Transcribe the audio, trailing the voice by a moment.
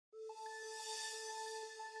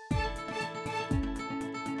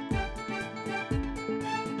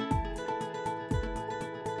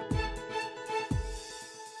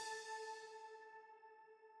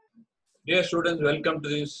Dear students, welcome to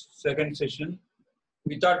this second session.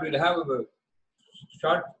 We thought we'll have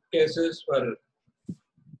short cases for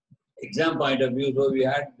exam point of view. So we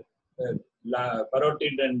had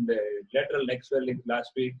parotid and lateral neck swelling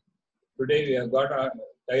last week. Today we have got our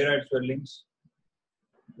thyroid swellings,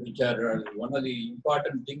 which are one of the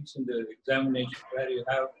important things in the examination, where you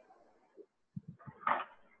have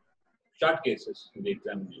short cases in the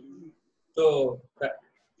examination. So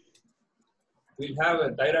we'll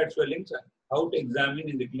have thyroid swellings, how to examine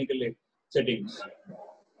in the clinical settings.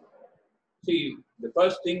 See, the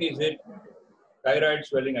first thing is it thyroid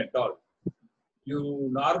swelling at all. You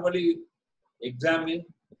normally examine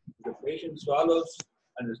the patient swallows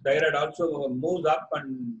and the thyroid also moves up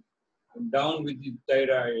and down with the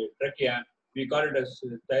thyroid trachea. We call it as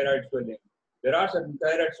thyroid swelling. There are certain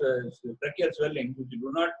thyroid tracheal swelling which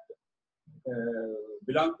do not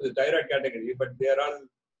belong to the thyroid category, but they are all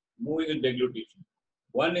moving in deglutition.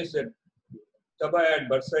 One is the subaid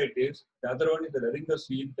bursitis, the other one is the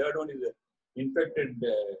laryngoscene, third one is the infected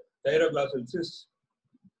thyroglossal cysts,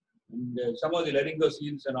 and some of the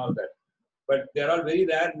laryngoscenes and all that. But they are all very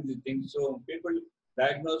rare in the things, so people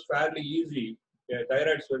diagnose fairly easily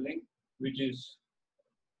thyroid swelling, which is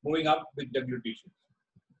moving up with deglutition.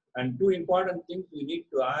 And two important things we need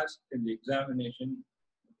to ask in the examination: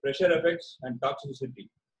 pressure effects and toxicity.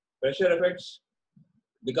 Pressure effects,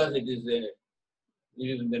 because it is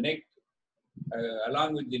in the neck,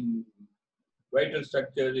 along with the vital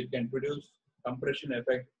structures, it can produce compression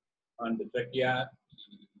effect on the trachea,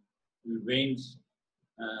 veins,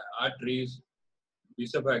 arteries,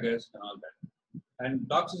 esophagus, and all that. And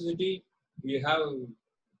toxicity, we have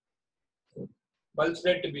pulse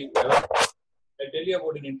rate to be. I tell you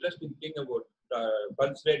about an interesting thing about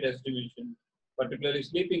pulse rate estimation, particularly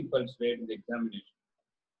sleeping pulse rate in the examination.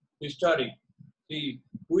 History. See,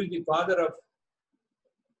 who is the father of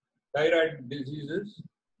thyroid diseases?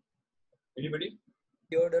 Anybody?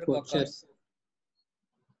 Theodore Cocker.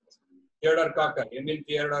 Theodore Cocker, Emil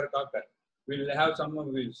Theodore Cocker. We'll have some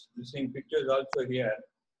of his missing pictures also here.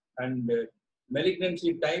 And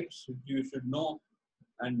malignancy types you should know,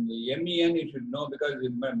 and the MEN you should know, because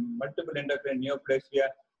multiple endocrine neoplasia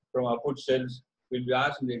from output cells will be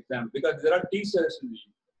asked in the exam, because there are T cells in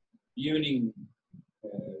the evening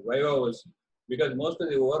vivos, because most of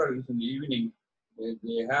the oral is in the evening,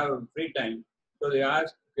 they have free time, so they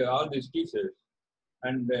ask all these T cells.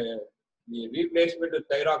 And the replacement of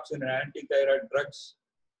thyroxine and anti-thyroid drugs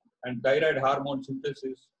and thyroid hormone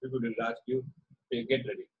synthesis, people will ask you to get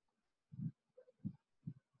ready.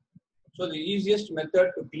 So the easiest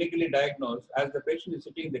method to clinically diagnose, as the patient is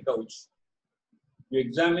sitting in the couch, you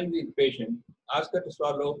examine the patient, ask her to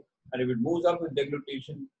swallow, and if it moves up with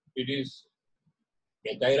deglutition, it is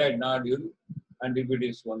a thyroid nodule. And if it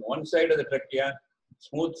is on one side of the trachea,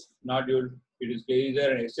 smooth nodule, it is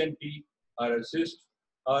either an SNT or a cyst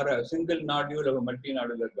or a single nodule of a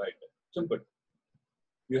multinodular goiter. Simple.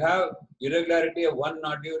 You have irregularity of one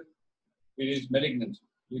nodule, it is malignancy.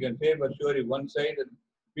 You can say for sure if one side has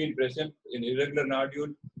been present in irregular nodule,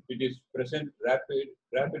 it is present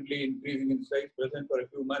rapidly increasing in size, present for a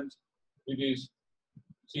few months, it is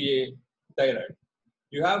CA thyroid.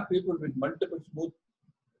 You have people with multiple smooth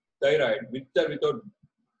thyroid with or without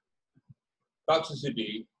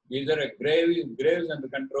toxicity, either a graves under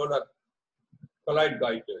control or colloid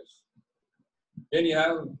goiters. Then you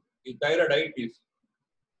have the thyroiditis.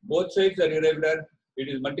 Both sides are irregular, it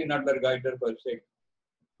is multinodular goiter per se.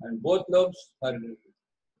 And both lobes are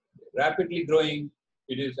rapidly growing,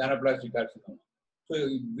 it is anaplastic carcinoma. So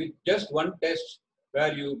with just one test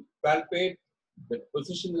where you palpate the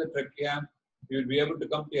position of the trachea, you will be able to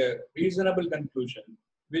come to a reasonable conclusion,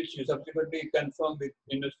 which you subsequently confirm with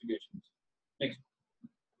investigations. Next.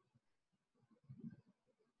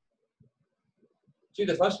 See,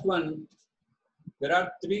 the first one, there are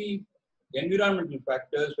three environmental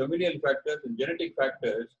factors, familial factors, and genetic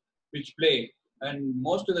factors which play. And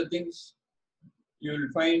most of the things you will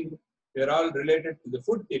find they're all related to the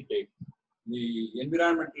food they take. The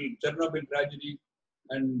environmental Chernobyl tragedy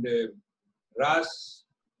and RAS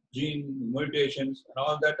gene mutations and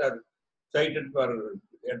all that are cited for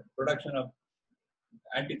production of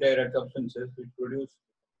antithyroid substances which produce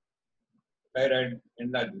thyroid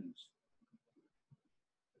enlargements.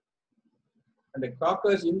 And the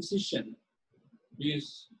Cocker's incision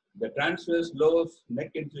is the transverse lobe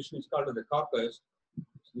neck incision is called the Cocker's,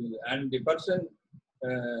 and the person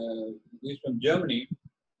is from Germany.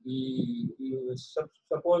 He was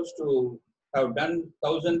supposed to have done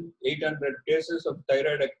 1,800 cases of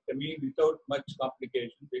thyroidectomy without much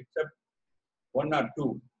complications, except one or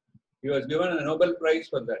two. He was given a Nobel Prize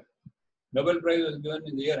for that. Nobel Prize was given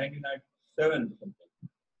in the year 7 something.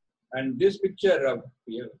 And this picture of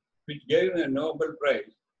which gave him a Nobel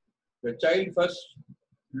Prize, the child first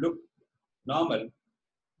looked normal.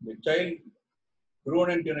 The child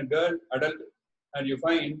grown into a girl, adult, and you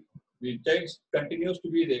find the child continues to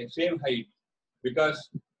be the same height because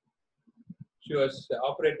she was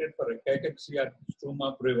operated for a cachexia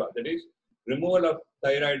struma preva, that is removal of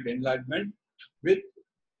thyroid enlargement with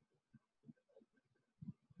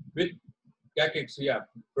cachexia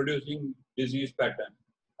producing disease pattern.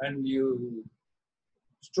 And you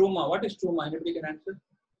struma, what is struma? Anybody can answer?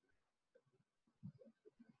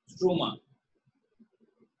 Struma.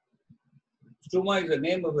 Struma is the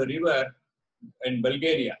name of a river in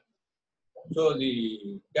Bulgaria. So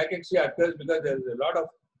the cachexia occurs because there is a lot of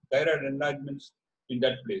thyroid enlargements in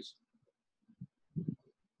that place.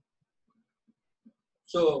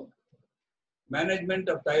 So management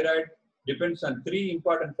of thyroid depends on 3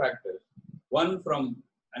 important factors. One, from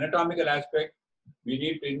anatomical aspect, we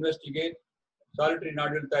need to investigate solitary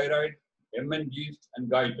nodule thyroid, MNGs, and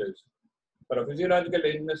goiters. For physiological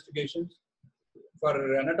investigations,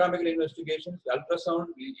 for anatomical investigations, ultrasound,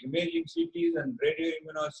 imaging CTs, and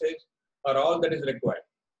radioimmunoassays are all that is required.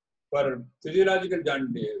 For physiological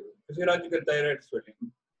thyroid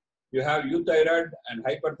swelling, you have euthyroid and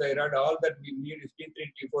hyperthyroid. All that we need is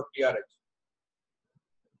T3, T4, TRH.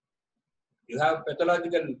 You have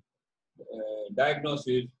pathological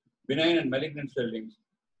diagnosis, benign and malignant swellings,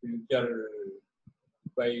 which are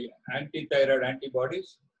by anti-thyroid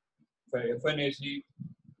antibodies, by FNAC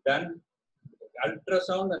done.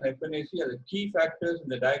 Ultrasound and FNAC are the key factors in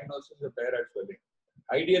the diagnosis of thyroid swelling.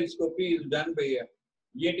 Ideal scopy is done by a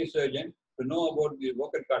ENT surgeon to know about the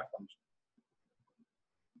vocal cord function.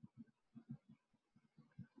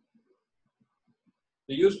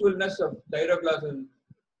 The usefulness of thyroglossal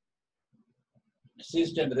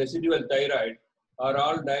cyst and residual thyroid are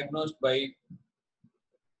all diagnosed by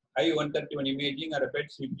I-131 imaging or a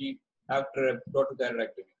PET CT after a total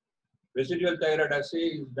thyroidectomy. Residual thyroid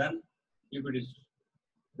assay is done. If it is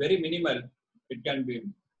very minimal, it can be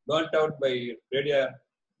burnt out by radiation,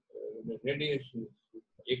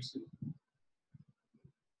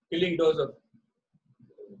 killing dose of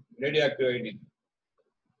radioactive iodine.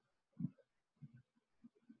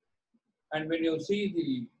 And when you see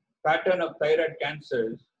the pattern of thyroid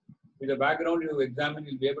cancers, with the background you examine,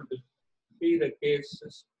 you'll be able to see the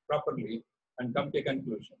cases properly and come to a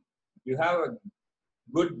conclusion. You have a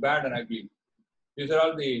good, bad, and ugly. These are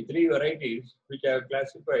all the 3 varieties which I have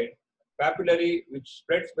classified. Papillary, which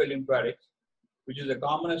spreads by lymphatics, which is the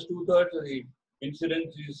commonest. 2/3 of the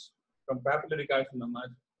incidence is from papillary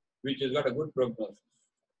carcinomas, which has got a good prognosis.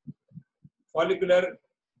 Follicular,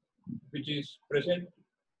 which is present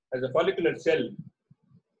as a follicular cell,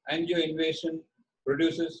 angioinvasion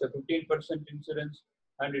produces a 15% incidence,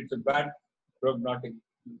 and it's a bad prognostic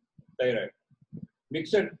thyroid.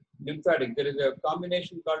 Mixed lymphatic, there is a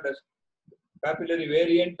combination called as papillary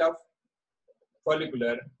variant of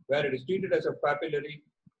follicular, where it is treated as a papillary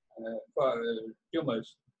tumors.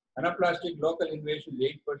 Anaplastic local invasion is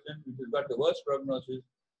 8%, which has got the worst prognosis.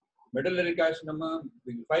 Medullary carcinoma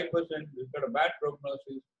is 5%, which has got a bad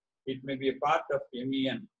prognosis. It may be a part of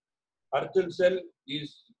MEN. Arthur cell is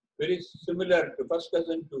very similar to first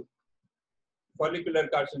cousin to follicular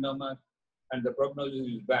carcinoma, and the prognosis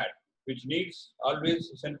is bad, which needs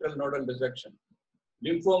always central nodal dissection.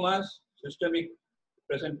 Lymphomas, systemic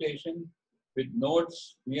presentation with nodes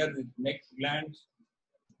near the neck glands,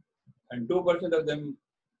 and 2% of them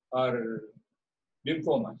are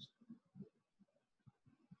lymphomas.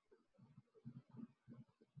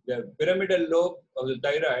 The pyramidal lobe of the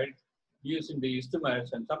thyroid is in the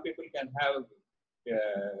isthmus, and some people can have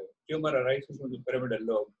tumor arising from the pyramidal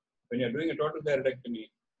lobe. When you are doing a total thyroidectomy,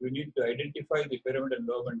 you need to identify the pyramidal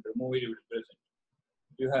lobe and remove it if it is present.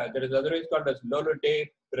 There is otherwise called as Lolotay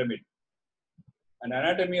pyramid. An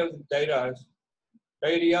anatomy of the thyreus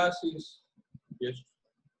is a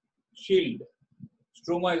shield.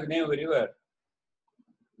 Struma is the name of a river.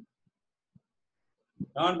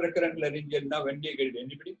 Non-recurrent laryngeal nerve, when do you get it?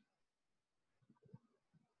 Anybody?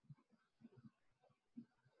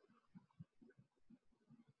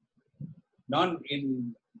 In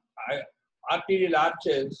arterial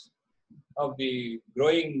arches of the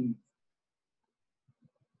growing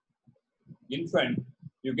infant,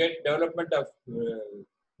 you get development of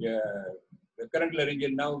recurrent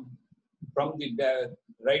laryngeal nerve from the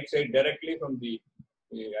right side directly from the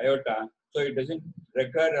aorta, so it doesn't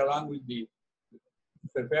recur along with the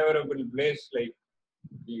favorable place like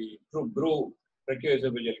the groove,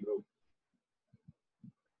 tracheoesophageal groove.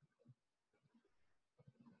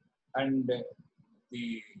 And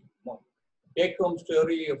the take-home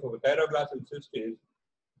story of a thyroglossal cyst is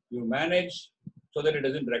you manage so that it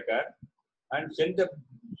doesn't recur and send the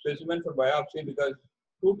specimen for biopsy because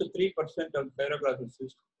 2 to 3% of thyroglossal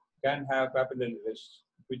cysts can have papillary cysts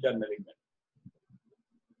which are malignant.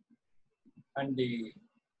 And the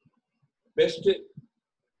best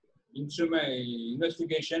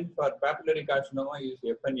investigation for papillary carcinoma is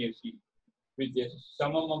FNAC, which is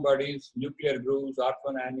summum bodies, nuclear grooves,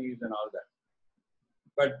 orphan annies, and all that.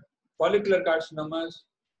 But follicular carcinomas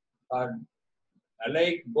are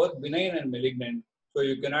alike both benign and malignant, so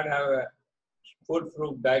you cannot have a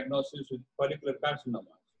foolproof diagnosis with follicular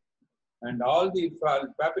carcinomas. And all the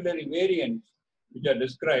papillary variants which are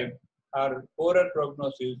described are poorer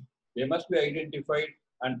prognosis. They must be identified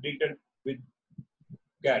and treated with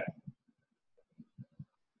care.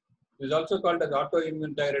 It is also called as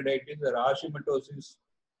autoimmune thyroiditis or Hashimotosis,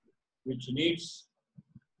 which needs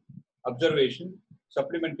observation,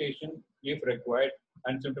 supplementation if required,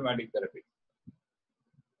 and symptomatic therapy.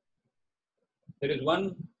 There is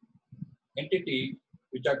one entity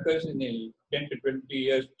which occurs in a 10 to 20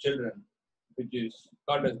 years children, which is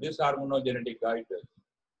called as dysharmonogenetic goiters.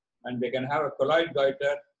 And they can have a colloid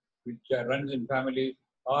goiter, which runs in families,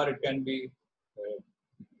 or it can be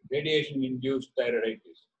radiation-induced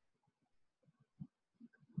thyroiditis.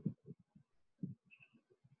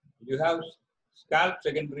 You have scalp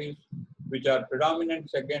secondaries, which are predominant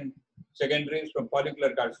secondaries from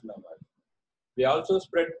follicular carcinomas. They also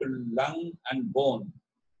spread to lung and bone.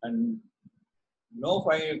 And no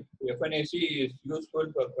FNAC is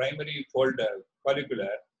useful for primary follicular,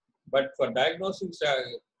 but for diagnosing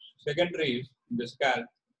secondaries in the scalp,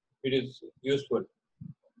 it is useful.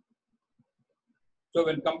 So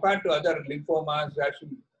when compared to other lymphomas,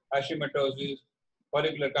 Hashimotosis,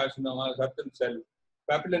 follicular carcinomas, Hutton cell,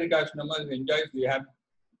 papillary carcinomas enjoys we have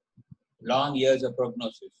long years of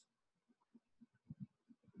prognosis.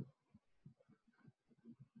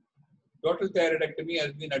 Total thyroidectomy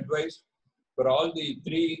has been advised for all the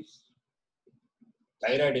 3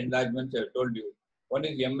 thyroid enlargements I told you. One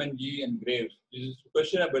is MNG and Graves. This is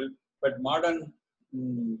questionable, but modern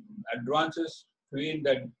advances feel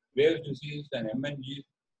that Graves disease and MNG,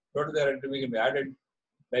 total thyroidectomy can be added,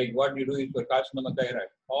 like what you do is for carcinoma thyroid.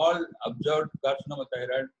 All observed carcinoma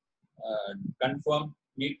thyroid confirmed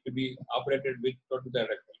need to be operated with total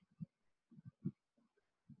thyroidectomy.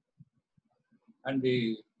 And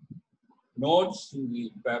the nodes in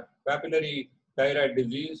the papillary thyroid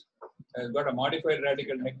disease has got a modified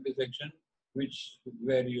radical neck dissection,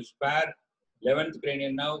 where you spare 11th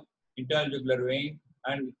cranial nerve, internal jugular vein,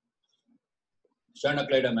 and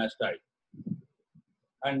sternocleidomastoid.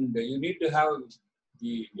 And you need to have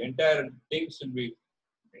the entire thing should be,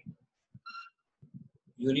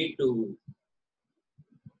 you need to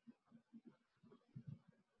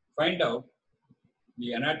find out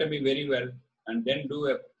the anatomy very well and then do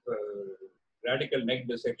a radical neck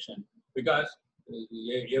dissection, because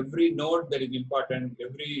every node that is important,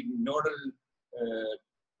 every nodal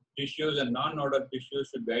tissues and non-nodal tissues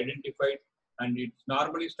should be identified, and it's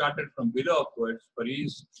normally started from below upwards for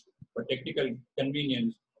ease, for technical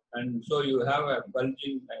convenience, and so you have a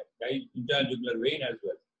bulging internal jugular vein as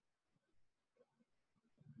well.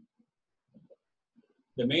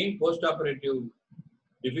 The main post-operative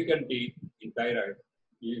difficulty in thyroid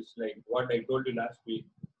is like what I told you last week,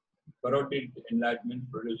 carotid enlargement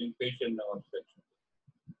producing facial nerve obstruction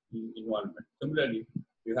involvement. Similarly,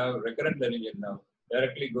 you have recurrent laryngeal nerve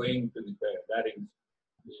directly going to the larynx,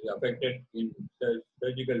 is affected in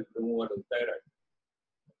surgical removal of thyroid.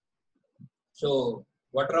 So,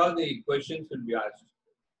 what are all the questions will be asked?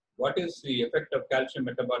 What is the effect of calcium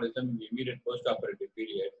metabolism in the immediate post-operative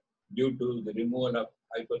period due to the removal of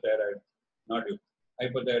hypothyroid nodule,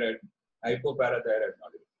 hypoparathyroid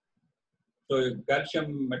nodule? So,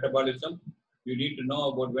 calcium metabolism, you need to know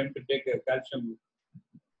about when to take a calcium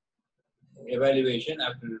evaluation.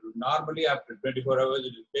 Normally after 24 hours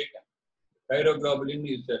it is taken. Thyroglobulin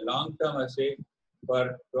is a long-term assay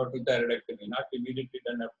for total thyroidectomy, not immediately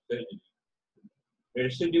done after surgery.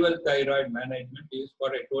 Residual thyroid management is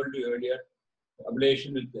what I told you earlier,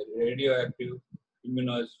 ablation with radioactive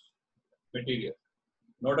immunos material.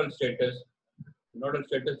 Nodal status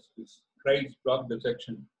is Kreitz block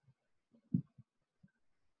dissection.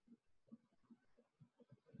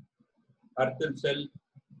 Hutton cell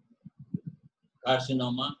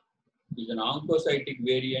carcinoma is an oncocytic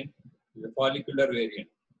variant, is a follicular variant.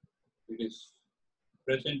 It is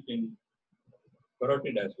present in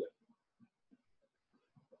carotid as well.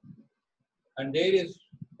 And there is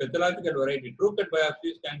pathological variety. True cut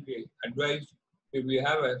biopsies can be advised if we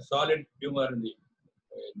have a solid tumor in the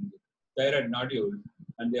thyroid nodule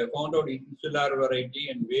And they have found out insular variety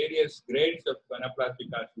and various grades of anaplastic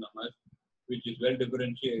carcinomas, which is well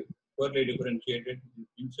differentiated, poorly differentiated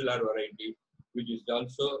insular variety, which is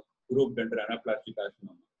also grouped under anaplastic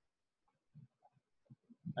carcinoma.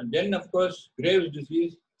 And then, of course, Graves'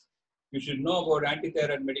 disease, you should know about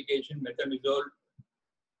antithyroid medication,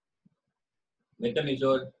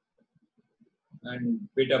 metamizole, and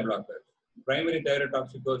beta blockers. Primary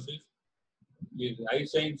thyrotoxicosis is eye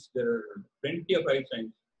signs. There are plenty of eye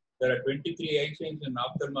signs. There are 23 eye signs in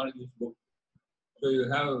ophthalmologist's book. So you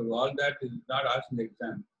have all that is not asked in the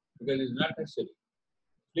exam because it's not necessary.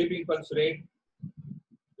 Sleeping pulse rate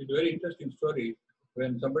is a very interesting story.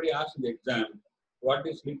 When somebody asks in the exam, what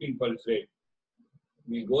is sleeping pulse rate?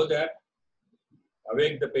 We go there,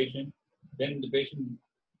 awake the patient, then the patient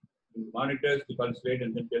monitors the pulse rate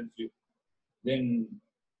and then tells you. Then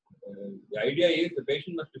the idea is the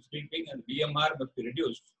patient must be sleeping and BMR must be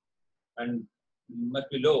reduced and must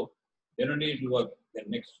be low. Then only it will work. Then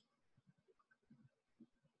next.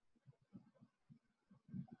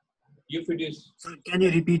 If it is... Sir, can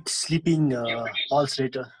you repeat sleeping pulse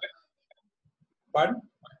rate? Pardon?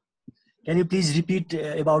 Can you please repeat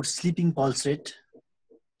about sleeping pulse rate?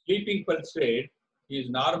 Sleeping pulse rate is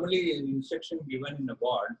normally an instruction given in a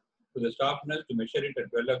ward to the staff nurse to measure it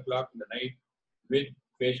at 12 o'clock in the night with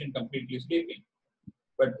patient completely sleeping.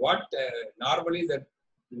 But what normally that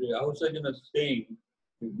the house surgeon is saying,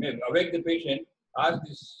 awake the patient, ask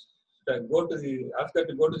her to go to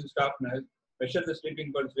the staff nurse, measure the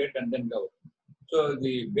sleeping pulse rate and then go. So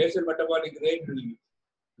the basal metabolic rate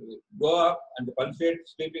will go up and the pulse rate,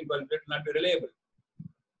 sleeping pulse rate will not be reliable.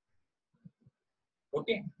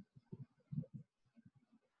 Okay?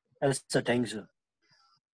 Yes, sir. Thanks, sir.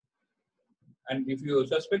 And if you are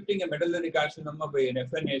suspecting a medullary carcinoma by an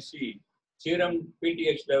FNAC, serum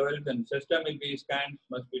PTH levels and sestamil B scans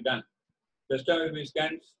must be done. Sestamil B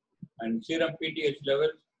scans and serum PTH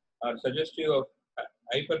levels are suggestive of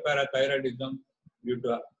hyperparathyroidism due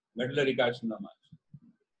to medullary carcinomas.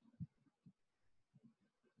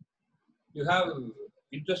 You have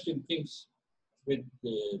interesting things with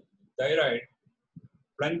the thyroid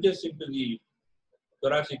plunges into the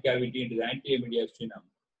thoracic cavity, into the antemediastinum.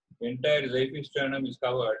 The entire xiphisternum is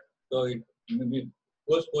covered, so it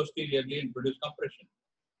goes posteriorly and produces compression.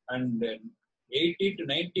 And 80 to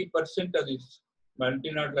 90% of these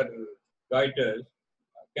multinodular goiters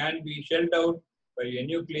can be shelled out by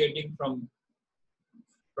enucleating from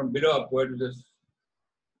below upward with this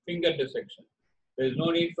finger dissection. There is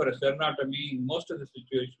no need for a sternotomy in most of the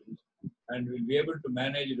situations, and we'll be able to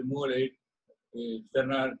manage removal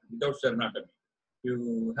without sternotomy.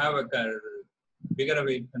 You have a bigger of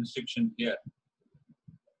a constriction here.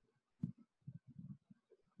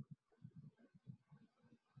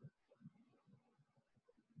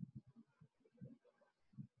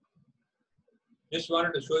 Just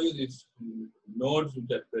wanted to show you these nodes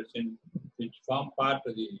which are present, which form part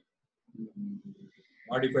of the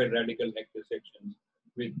modified radical neck dissections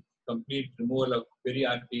with complete removal of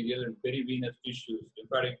periarterial and perivenous tissues,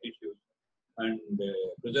 lymphatic tissues, and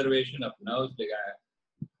preservation of nerves like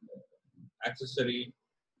accessory,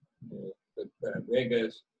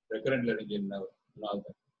 vagus, recurrent laryngeal nerve, and all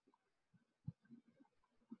that.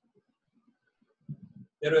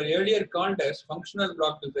 There were earlier called as functional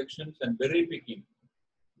block dissections and berry picking.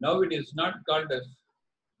 Now it is not called as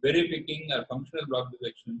berry picking or functional block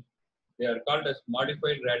dissections. They are called as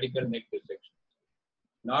modified radical neck dissections.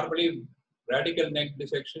 Normally, radical neck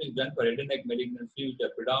dissection is done for head and neck malignancy, which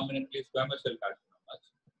are predominantly squamous cell carcinomas.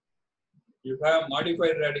 You have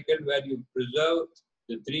modified radical where you preserve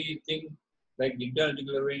the three things like the internal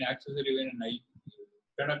jugular vein, accessory vein, and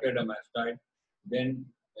sternocleidomastoid. Then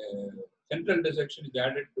central dissection is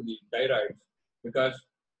added to the thyroids because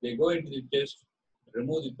they go into the chest,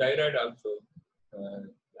 remove the thyroid also.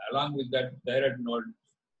 Along with that thyroid node,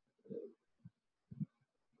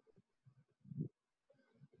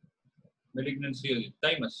 malignancy of the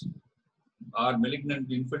thymus or malignant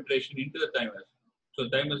infiltration into the thymus. So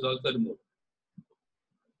thymus is also removed.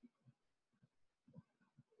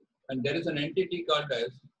 And there is an entity called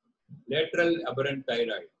as lateral aberrant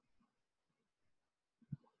thyroid,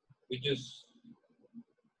 which is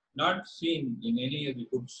not seen in any of the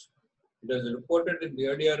books. It was reported in the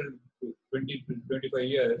earlier 20 to 25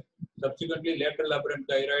 years. Subsequently, lateral aberrant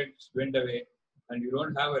thyroids went away, and you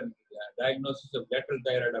don't have a diagnosis of lateral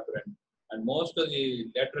thyroid aberrant. And most of the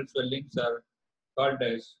lateral swellings are called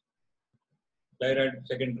as thyroid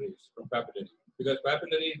secondaries from papillary, because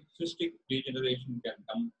papillary cystic degeneration can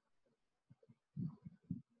come.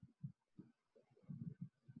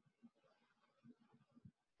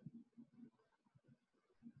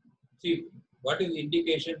 See, what is the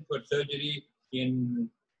indication for surgery in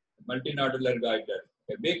multinodular goiter?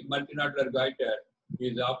 A big multinodular goiter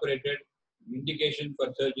is operated. Indication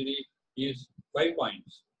for surgery is 5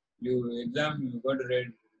 points. You're going to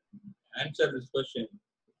answer this question.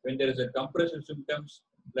 When there is a compressive symptoms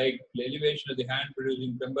like elevation of the hand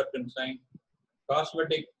producing Pemberton sign,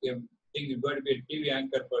 cosmetic thing is going to be a TV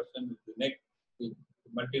anchor person with the neck with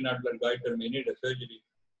multinodular goiter may need a surgery.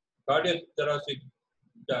 Cardiac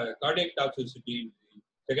toxicity,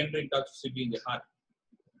 secondary toxicity in the heart,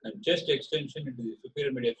 and chest extension into the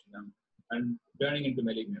superior mediastinum and turning into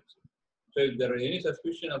malignancy. So if there are any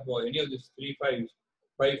suspicion of any of these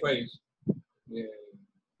five fives,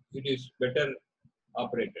 it is better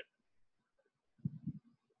operated.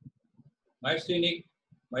 Myasthenic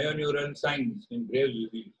myoneural signs in Graves'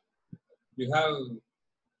 disease. You have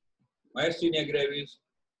myasthenia gravis,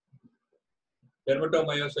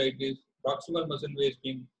 dermatomyositis, proximal muscle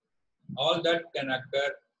wasting. All that can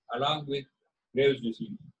occur along with Graves'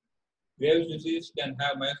 disease. Graves' disease can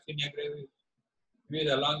have myasthenia gravis.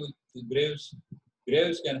 Along with Graves,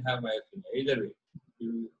 Graves can have myasthenia. Either way,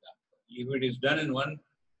 if it is done in one,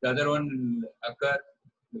 the other one will occur.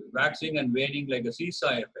 Waxing and waning like a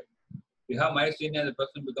seesaw effect. You have myasthenia, the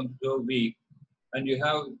person becomes so weak, and you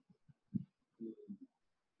have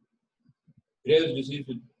Graves' disease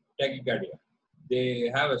with tachycardia. They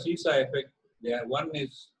have a seesaw effect. One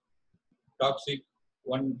is toxic,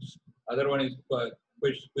 other one is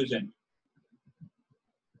quiescent.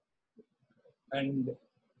 And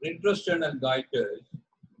retrosternal goiters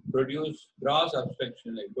produce gross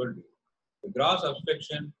obstruction, I told you. The gross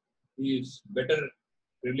obstruction is better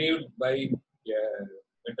relieved by a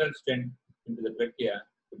metal stent into the trachea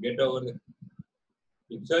to get over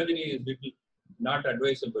the surgery is not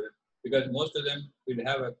advisable because most of them will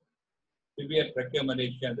have a severe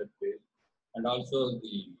tracheomalacia in that phase, and also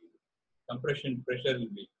the compression pressure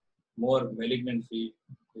will be more malignancy.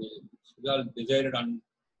 It's all decided on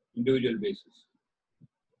individual basis.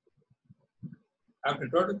 After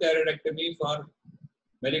total thyroidectomy for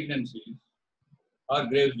malignancies or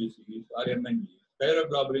Graves' disease or MNG,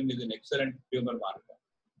 thyroglobulin is an excellent tumor marker.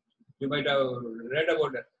 You might have read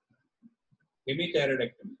about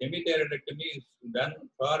hemithyroidectomy. Hemithyroidectomy is done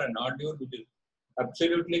for a nodule which is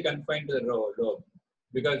absolutely confined to the lobe.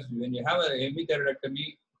 Because when you have a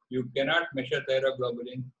hemithyroidectomy, you cannot measure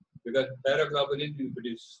thyroglobulin because thyroglobulin, if it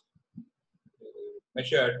is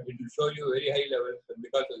measured, it will show you very high levels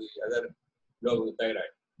because of the other lobe of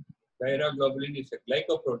thyroid. Thyroglobulin is a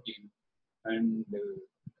glycoprotein, and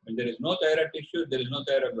when there is no thyroid tissue, there is no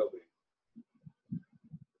thyroglobulin.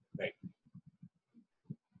 Right.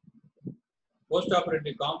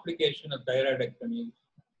 Postoperative complication of thyroidectomy,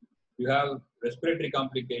 you have respiratory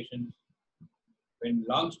complications. When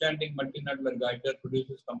long-standing multinodular goiter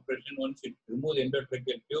produces compression, once it removes the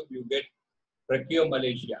endotracheal tube, you get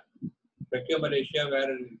tracheomalacia. Tracheomalacia,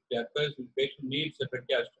 where the patient needs a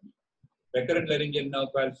tracheostomy. Recurrent laryngeal nerve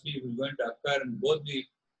palsy is going to occur on both the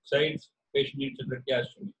sides. Patient needs a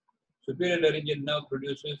tracheostomy. Superior laryngeal nerve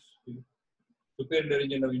produces superior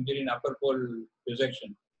laryngeal nerve injury in upper pole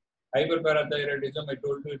dissection. Hyperparathyroidism, I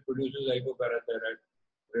told you, it produces hypoparathyroid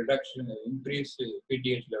reduction, increase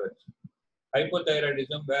PTH levels.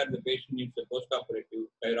 Hypothyroidism, where the patient needs a postoperative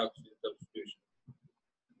thyroxine substitution.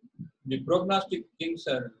 The prognostic things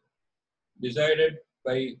are decided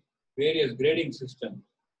by various grading systems,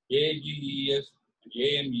 AGES and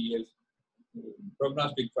AMES,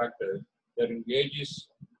 prognostic factors. There are ages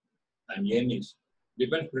and NEs.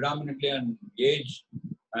 Depends predominantly on age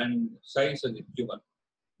and size of the tumor.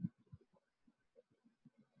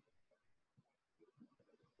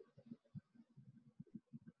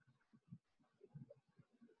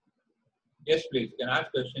 Yes, please. You can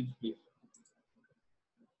ask questions, please.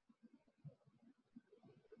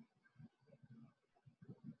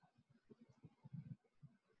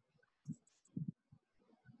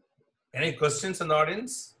 Any questions in the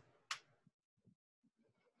audience?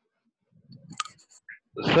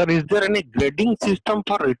 Sir, is there any grading system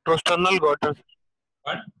for retrosternal goiter?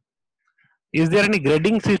 What? Is there any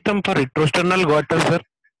grading system for retrosternal goiter, sir?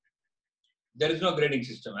 There is no grading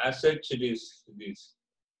system. As such, it is this.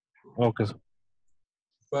 Okay, sir.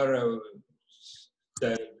 For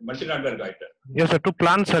the multinodular goiter. Yes, sir. To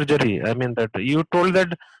plan surgery, I mean that you told that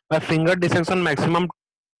by finger dissection maximum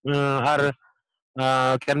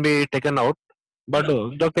can be taken out, but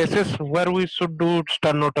the cases where we should do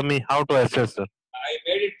sternotomy, how to assess, sir? I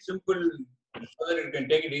made it simple so that you can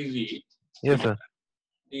take it easy. Yes, sir.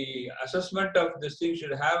 The assessment of this thing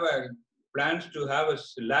should have plans to have a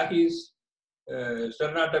Lahey's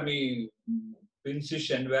sternotomy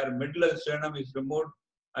incision where middle of the sternum is removed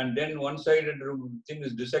and then one-sided thing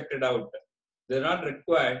is dissected out. They're not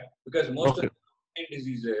required because most of Okay. the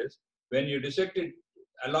diseases, when you dissect it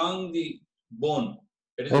along the bone,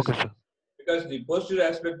 that is Okay, sir. because the posterior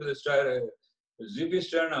aspect of the ZP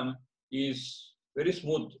sternum is very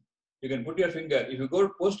smooth. You can put your finger. If you go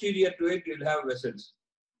posterior to it, you'll have vessels.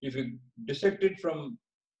 If you dissect it from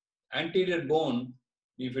anterior bone,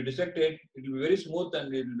 if you dissect it, it will be very smooth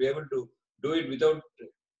and you will be able to do it without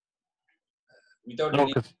any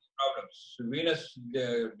Okay. problems. So venous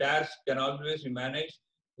tears can always be managed.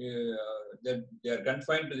 That they are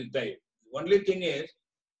confined to the thigh. The only thing is,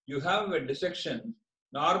 you have a dissection.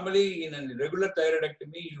 Normally, in a regular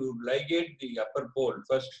thyroidectomy, you ligate the upper pole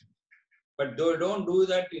first. But don't do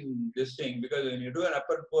that in this thing, because when you do an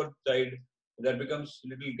upper pole side, that becomes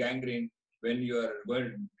little gangrene when you are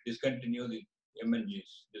going to discontinue the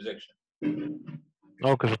MNGs dissection.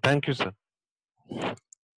 Okay, sir. Thank you, sir.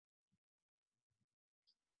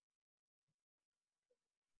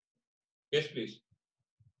 Yes, please.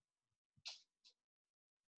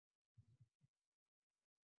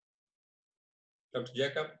 Dr.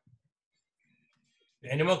 Jacob.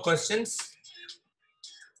 Any more questions?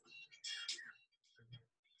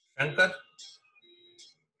 Shankar?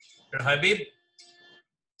 Dr. Habib?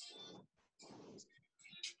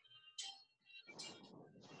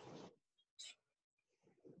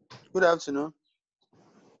 Good afternoon.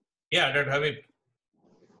 Yeah, Dr. Habib.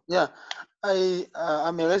 Yeah,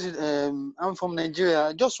 I'm a resident. I'm from Nigeria.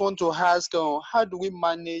 I just want to ask, how do we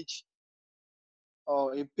manage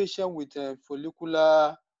a patient with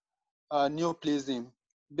follicular neoplasm?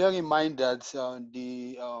 Bear in mind that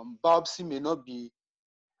the biopsy may not be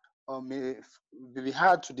may be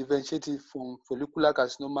hard to differentiate it from follicular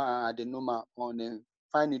carcinoma and adenoma on a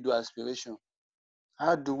fine needle aspiration.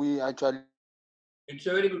 How do we actually? It's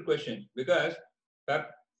a very good question, because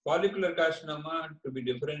follicular carcinoma, to be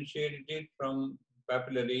differentiated from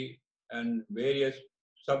papillary and various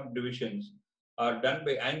subdivisions, are done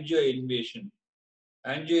by angioinvasion.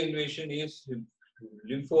 Angioinvasion is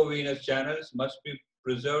lymphovenous channels must be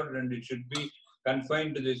preserved and it should be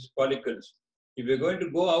confined to these follicles. If you're going to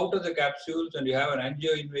go out of the capsules and you have an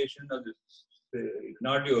angioinvasion of this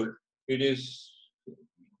nodule, it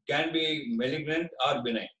can be malignant or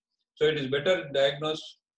benign. So it is better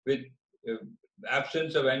diagnosed with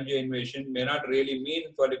absence of angioinvasion, may not really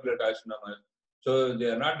mean follicular carcinoma. So they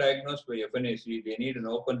are not diagnosed by FNAC, they need an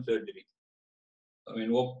open surgery. I mean,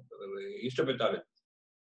 histopathology.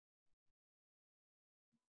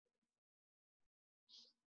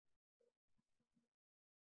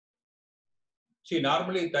 See,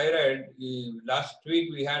 normally thyroid, last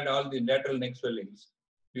week we had all the lateral neck swellings.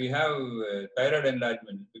 We have thyroid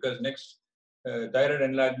enlargement, because next thyroid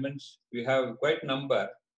enlargements, we have quite number.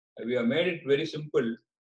 We have made it very simple,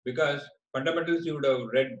 because fundamentals you would have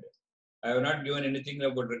read. I have not given anything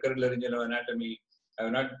about recurrent laryngeal anatomy. I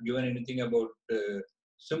have not given anything about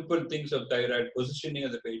simple things of thyroid, positioning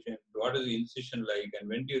of the patient, what is the incision like, and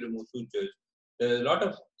when do you remove sutures. There are a lot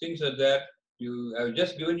of things are there. I have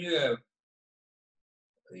just given you a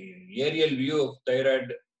aerial view of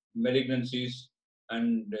thyroid malignancies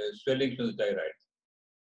and swellings of the thyroid.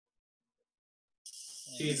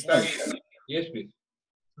 See, in fact, yes, please.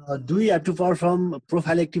 Do we have to perform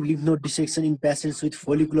prophylactic lymph node dissection in patients with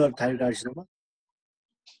follicular thyroid carcinoma?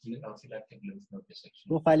 Prophylactic lymph node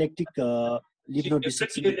dissection.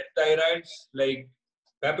 Differentiated thyroids like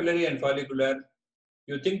papillary and follicular,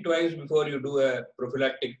 you think twice before you do a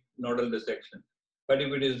prophylactic nodal dissection. But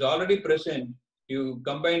if it is already present, you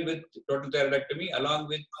combine with total thyroidectomy along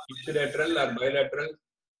with ipsilateral or bilateral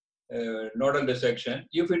nodal dissection.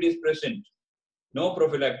 If it is present, no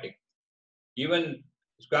prophylactic. Even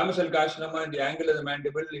squamous cell carcinoma in the angle of the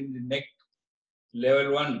mandible in the neck,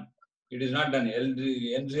 level 1, it is not done.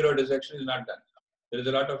 N0 dissection is not done. There is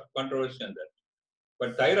a lot of controversy on that.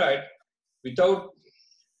 But thyroid, without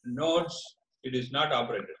nodes, it is not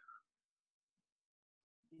operated.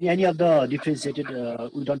 In any of the differentiated,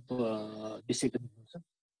 we don't dissect the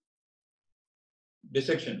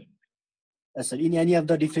Dissection. Yes, sir. In any of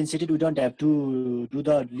the differentiated, we don't have to do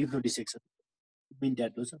the lymph node dissection. Mean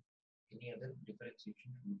that, no, sir? Any other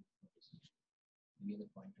differentiation? Any other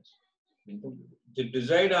pointers? To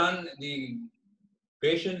decide on the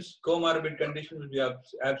patient's comorbid condition will be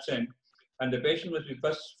absent, and the patient must be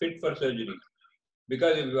first fit for surgery.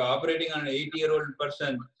 Because if you are operating on an 80-year-old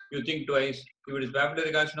person, you think twice. If it is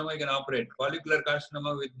papillary carcinoma, you can operate. Follicular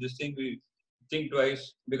carcinoma with this thing, we think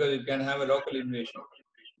twice because it can have a local invasion.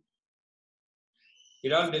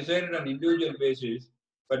 It all decided on individual basis,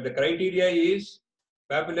 but the criteria is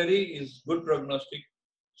papillary is good prognostic.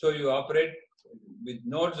 So you operate with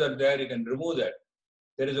nodes are there, you can remove that.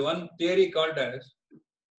 there is one theory called as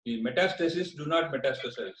the metastasis do not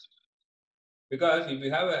metastasize. Because if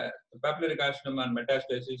you have a papillary carcinoma and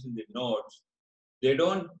metastasis in the nodes, they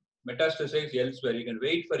don't metastasize elsewhere. You can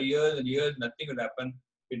wait for years and years, nothing will happen.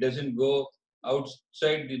 It doesn't go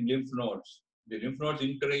outside the lymph nodes. The lymph nodes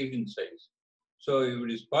increase in size. So if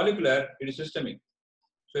it is follicular, it is systemic.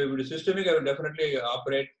 So if it is systemic, I will definitely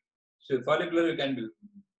operate. So follicular, you can do.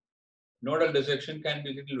 Nodal dissection can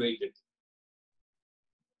be little weighted.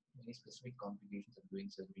 Any specific complications of doing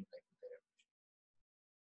surgery like thyroid?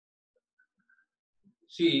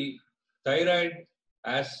 See, thyroid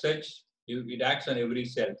as such, it acts on every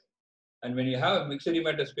cell. And when you have a mixed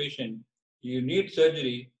hematus patient, you need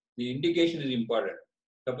surgery, the indication is important.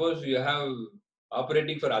 Suppose you have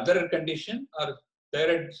operating for other condition or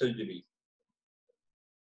thyroid surgery.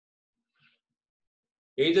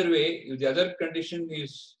 Either way, if the other condition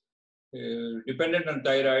is dependent on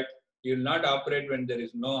thyroid, you will not operate when there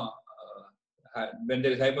is no when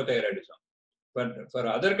there is hypothyroidism. But for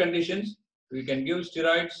other conditions, we can give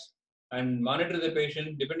steroids and monitor the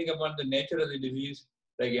patient depending upon the nature of the disease.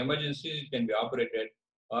 Like emergencies, it can be operated,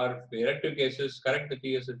 or elective cases, correct the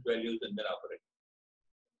TSH values and then operate.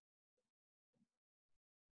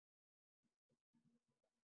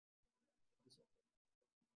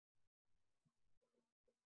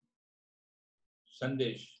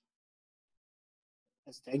 Sandesh.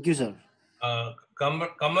 Yes, thank you, sir.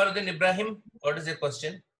 Kamaruddin Ibrahim, what is your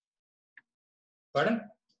question? Pardon?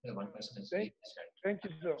 Yeah, one person has Thank- raised his hand. Thank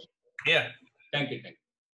you, sir. Yeah, Thank you. Thank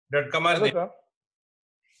Dr. Hello, Kamaruddin. sir.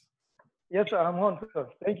 Yes, sir, I'm on, sir.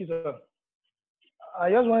 Thank you, sir. I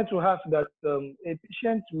just wanted to ask that a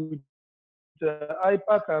patient with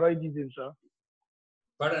hyperthyroidism, sir,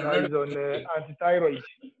 Pardon? that is on anti-thyroid.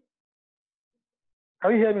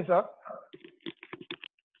 Can you hear me, sir?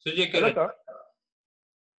 Sujay Hello, Kiran. sir.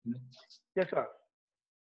 Yes, sir.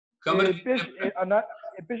 Kamar,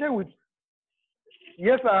 A patient with...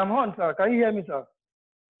 Yes, sir, I'm on, sir. Can you hear me, sir?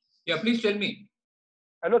 yeah, please tell me.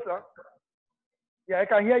 Hello, sir. Yeah, I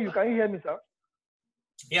can hear you. Can you hear me, sir?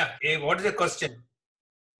 Yeah, what is your question?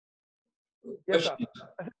 Yes, sir.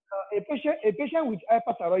 A patient with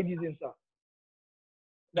hyperthyroidism, sir,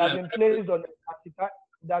 that's been placed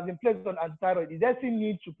on anti-thyroid. Is there still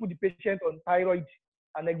need to put the patient on thyroid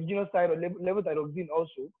and exogenous thyroid levothyroxine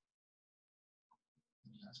also?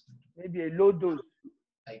 Maybe a low dose.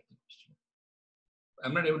 Type the question.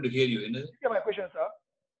 I'm not able to hear you. You get my question, sir?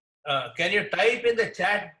 Can you type in the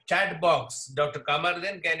chat box, Dr.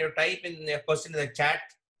 Kamaruddin? Can you type in your question in the chat?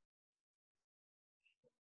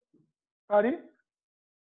 Pardon?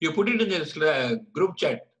 You put it in the group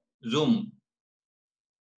chat, Zoom.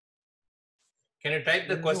 Can you type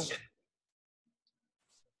the No. question?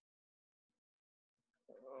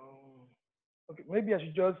 Okay, maybe I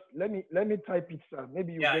should just let me type it, sir.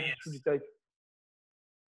 Maybe you Yeah, get it yes. through the type.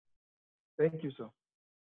 Thank you, sir.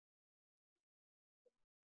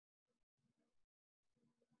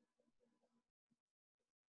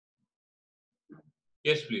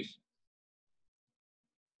 Yes, please.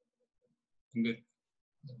 Good.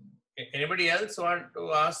 Anybody else want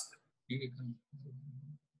to ask?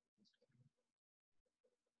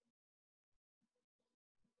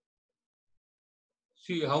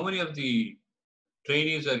 See, how many of the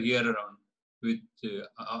trainees are here around with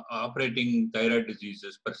operating thyroid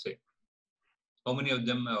diseases per se? How many of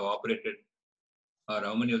them have operated, or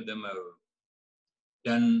how many of them have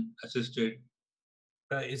done assisted?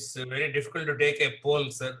 It's very difficult to take a poll,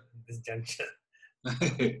 sir, at this juncture.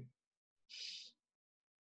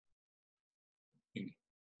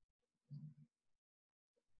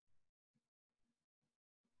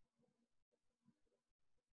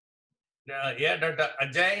 Yeah, Dr.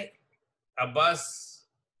 Ajay Abbas.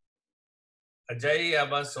 Ajay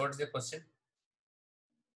Abbas, what is the question?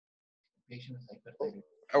 Patient with hyperthyroid.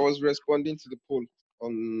 I was responding to the poll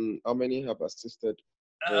on how many have assisted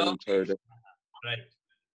Okay. thyroid. Right.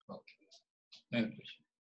 Okay. Thank you.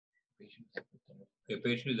 Patient with hyperthyroid. A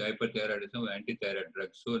patient with hyperthyroidism with anti-thyroid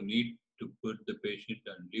drugs, so need to put the patient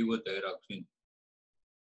on levothyroxine.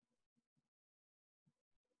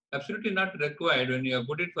 Absolutely not required when you have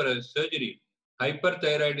put it for a surgery.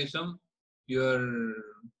 Hyperthyroidism,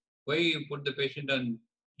 why you put the patient on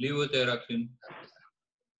levothyroxine?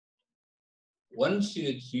 Once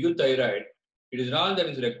it's euthyroid, it is all that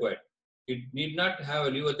is required. It need not have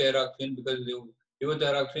a levothyroxine because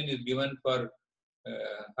levothyroxine is given for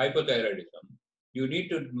hypothyroidism. You need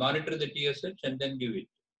to monitor the TSH and then give it.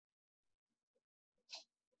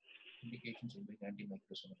 Indications will be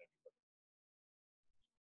antimicrosomal antibody.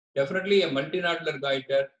 Definitely a multinodular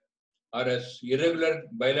goiter or a irregular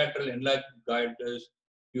bilateral enlarged goiters,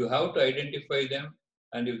 you have to identify them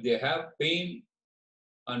And if they have pain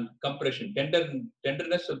and compression,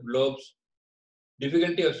 tenderness of lobes,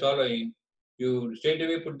 difficulty of swallowing, you straight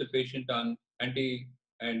away put the patient on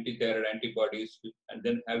anti-thyroid antibodies and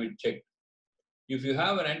then have it checked. If you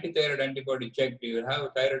have an anti-thyroid antibody checked, you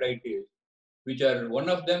have thyroiditis, which are one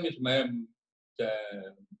of them is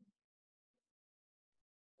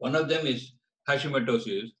Hashimoto's.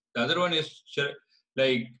 The other one is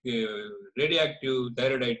like radioactive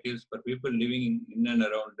thyroiditis for people living in and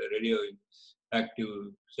around the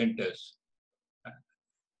radioactive centers.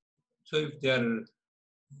 So if they are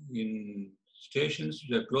in stations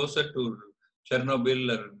which are closer to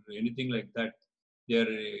Chernobyl or anything like that, they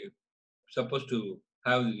are supposed to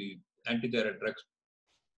have the anti-thyroid drugs,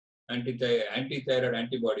 anti-thyroid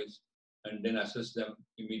antibodies, and then assess them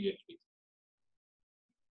immediately.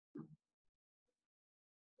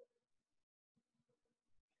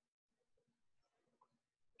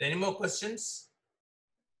 Any more questions?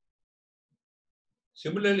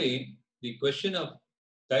 Similarly, the question of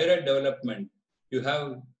thyroid development, you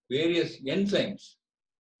have various enzymes.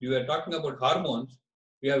 You are talking about hormones,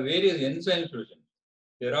 you have various enzymes present.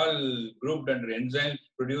 They're all grouped under enzymes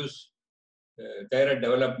produce thyroid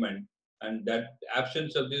development, and that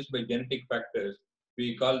absence of this by genetic factors,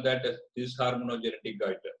 we call that as dyshormonogenetic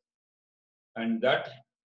goiter. And that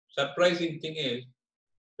surprising thing is,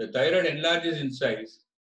 the thyroid enlarges in size,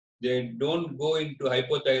 they don't go into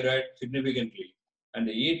hypothyroid significantly, and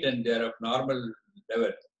they eat and they are of normal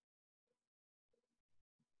level.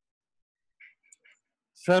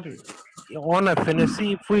 Sir, on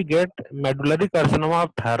FNSC, if we get medullary carcinoma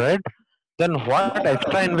of thyroid, then what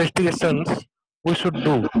extra investigations we should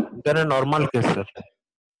do than a normal case, sir?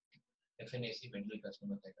 FNAC, mental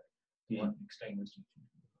carcinoma thyroid. One extra investigation.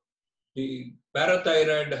 The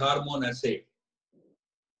parathyroid hormone assay.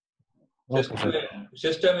 Okay,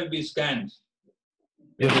 System will be scanned.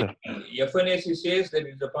 Yes, sir. FNAC says there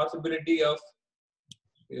is a possibility of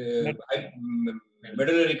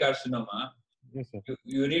medullary carcinoma. Yes, sir.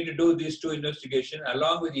 You need to do these two investigations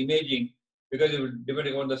along with imaging, because it will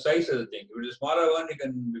depend on the size of the thing. If it is a smaller one, it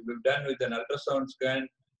can be done with an ultrasound scan.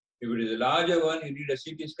 If it is a larger one, you need a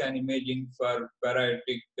CT scan imaging for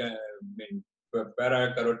paracarotid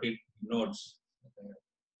nodes.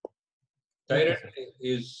 Thyroid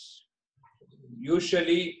is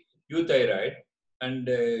usually euthyroid, and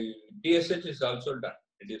TSH is also done.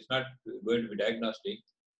 It is not going to be diagnostic.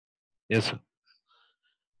 Yes, sir.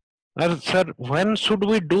 Sir, when should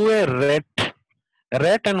we do a RET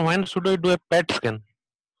and when should we do a PET scan?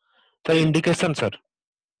 The indication, sir.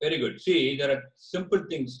 Very good. See, there are simple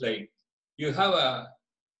things like you have a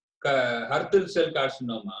Hurtl cell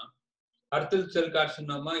carcinoma. Hurtl cell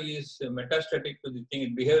carcinoma is metastatic to the thing.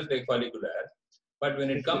 It behaves like follicular. But when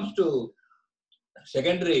it comes to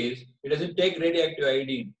secondaries, it doesn't take radioactive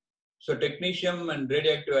iodine. So technetium and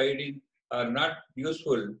radioactive iodine are not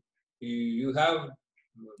useful. You have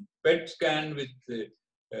PET scan with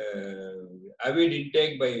avid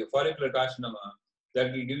intake by follicular carcinoma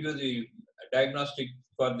that will give you the diagnostic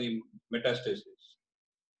for the metastasis.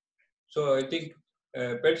 So I think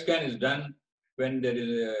PET scan is done when there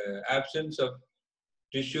is absence of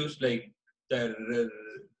tissues like the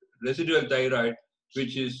residual thyroid,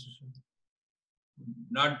 which is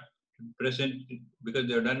not present because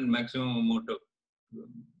they have done maximum amount of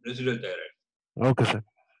residual thyroid. Okay, sir.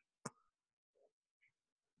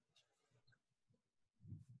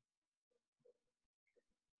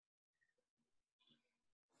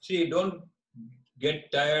 See, don't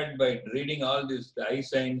get tired by reading all these eye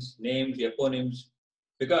signs, names, eponyms,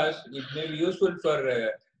 because it may be useful for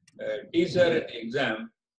teaser in the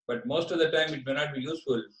exam, but most of the time it may not be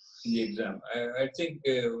useful in the exam. I think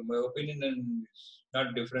my opinion is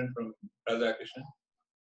not different from Radha Krishnan.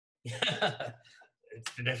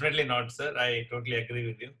 It's definitely not, sir. I totally agree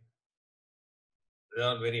with you. They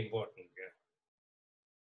are very important. Yeah.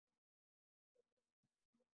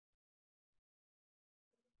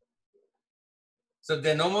 So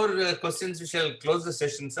there are no more questions. We shall close the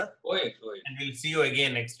session, sir. Oh yes, oh yes. And we'll see you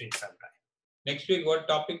again next week sometime. Next week, what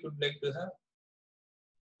topic would you like to have?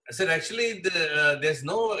 Sir, actually, there's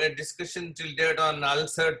no discussion till date on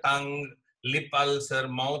ulcer, tongue, lip ulcer,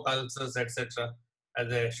 mouth ulcers, etc. as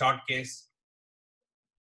a short case.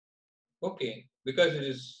 Okay, because it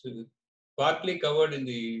is partly covered in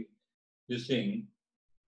this thing.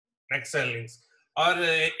 Excel links. Or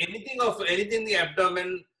anything in the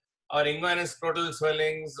abdomen or inguinal scrotal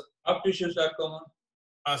swellings. Soft tissue sarcoma.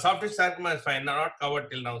 Soft tissue sarcoma is fine, not covered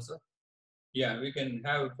till now, sir. Yeah, we can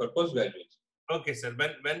have it for postgraduates. Okay, sir.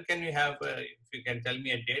 When can we have, if you can tell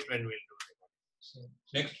me a date when we'll do it?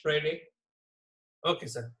 Next Friday. Okay,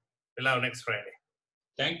 sir. We'll have next Friday.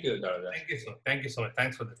 Thank you, Dr. Thank you so much.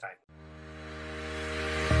 Thanks for the time.